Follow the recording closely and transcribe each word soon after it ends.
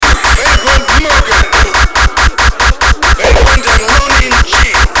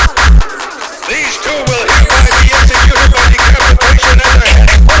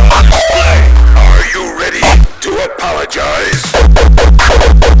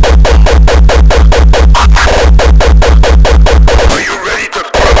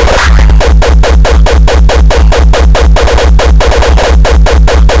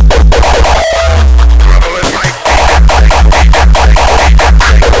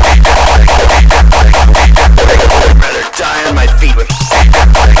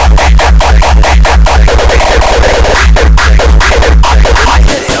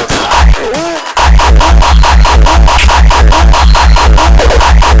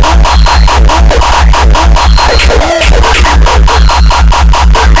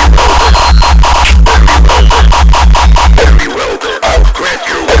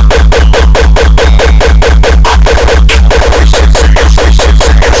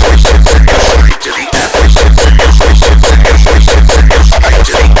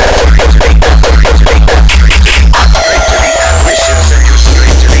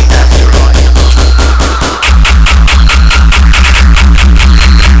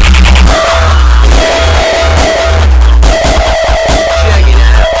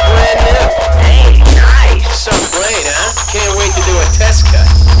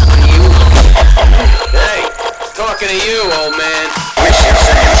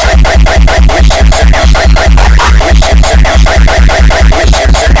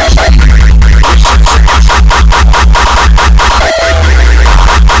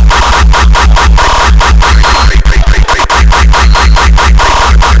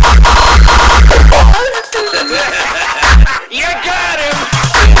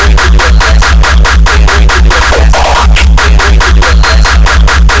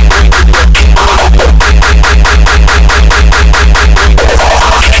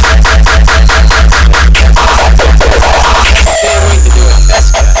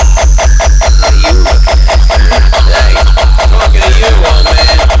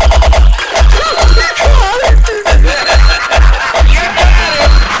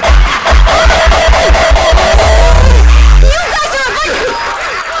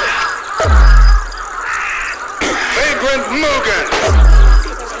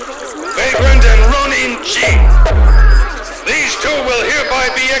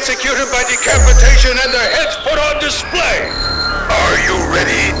executed by decapitation and their heads put on display. Are you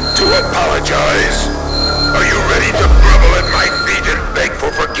ready to apologize? Are you ready to grovel at my feet and beg for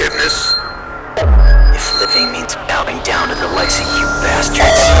forgiveness? If living means bowing down to the likes of you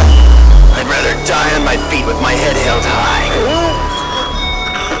bastards, I'd rather die on my feet with my head held high.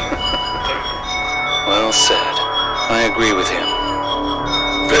 Well said. I agree with him.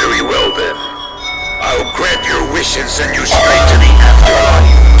 Very well then. I'll grant your wish and send you straight to the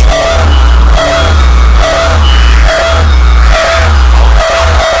afterlife.